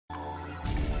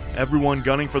Everyone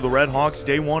gunning for the Red Hawks,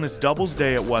 day one is doubles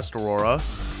day at West Aurora.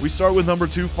 We start with number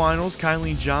 2 finals,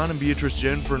 Kylie John and Beatrice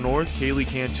Jin for North, Kaylee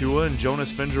Cantua and Jonah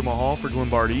Spinger Mahal for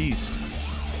Glenbard East.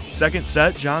 Second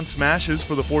set, John smashes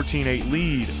for the 14-8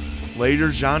 lead. Later,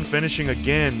 John finishing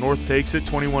again. North takes it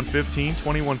 21-15,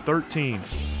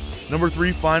 21-13. Number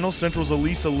 3 finals, Central's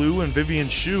Elisa Liu and Vivian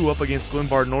Shu up against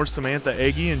Glenbard North Samantha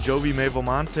Eggy and Jovi May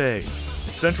Valmonte.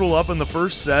 Central up in the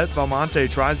first set, Valmonte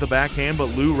tries the backhand,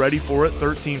 but Liu ready for it,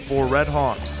 13-4 Red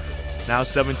Hawks. Now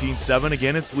 17-7,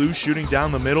 again it's Liu shooting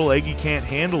down the middle, Eggy can't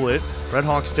handle it. Red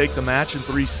Hawks take the match in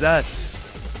 3 sets.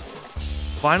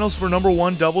 Finals for number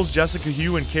 1 doubles, Jessica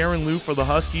Hugh and Karen Liu for the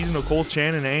Huskies, Nicole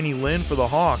Chan and Annie Lynn for the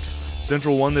Hawks.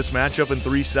 Central won this matchup in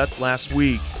 3 sets last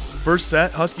week. First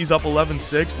set, Huskies up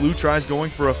 11-6. Liu tries going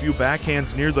for a few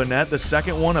backhands near the net. The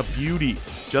second one, a beauty.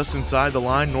 Just inside the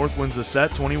line, North wins the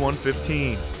set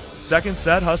 21-15. Second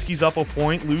set, Huskies up a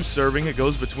point. Liu serving. It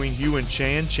goes between Hugh and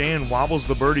Chan. Chan wobbles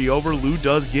the birdie over. Liu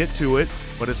does get to it,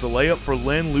 but it's a layup for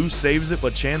Lynn. Liu saves it,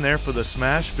 but Chan there for the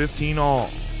smash,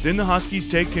 15-all. Then the Huskies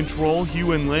take control.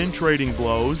 Hugh and Lynn trading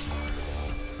blows.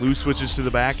 Liu switches to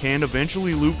the backhand.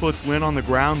 Eventually, Liu puts Lynn on the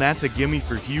ground. That's a gimme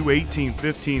for Hugh,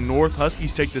 18-15 North.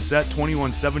 Huskies take the set,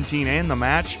 21-17, and the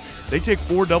match. They take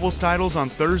 4 doubles titles on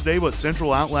Thursday, but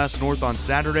Central outlasts North on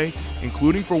Saturday,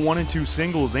 including for 1 and 2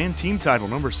 singles and team title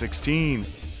number 16.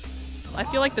 I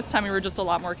feel like this time we were just a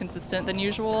lot more consistent than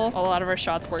usual. A lot of our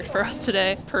shots worked for us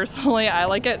today. Personally,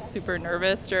 I get super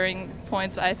nervous during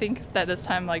points. I think that this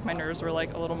time my nerves were a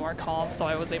little more calm, so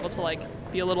I was able to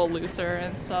be a little looser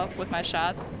and stuff with my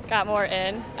shots. Got more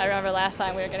in. I remember last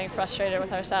time we were getting frustrated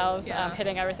with ourselves,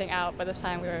 hitting everything out, but this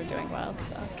time we were doing well.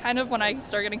 So. Kind of when I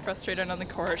start getting frustrated on the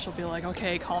court, she'll be like,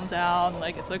 okay, calm down,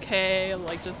 it's okay,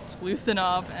 just loosen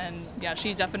up, and yeah,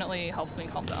 she definitely helps me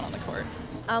calm down on the court.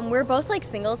 We're both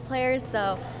singles players, so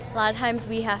a lot of times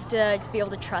we have to just be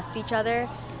able to trust each other,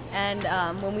 and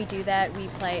when we do that, we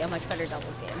play a much better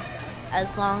doubles game. So.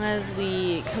 As long as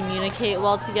we communicate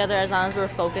well together, as long as we're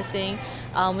focusing,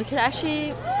 we could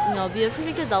actually, be a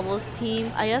pretty good doubles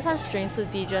team. I guess our strengths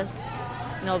would be just,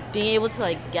 being able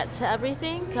to get to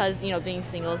everything, because being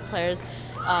singles players,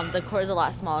 the court is a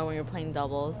lot smaller when you're playing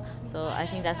doubles. So I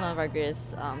think that's one of our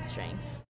greatest strengths.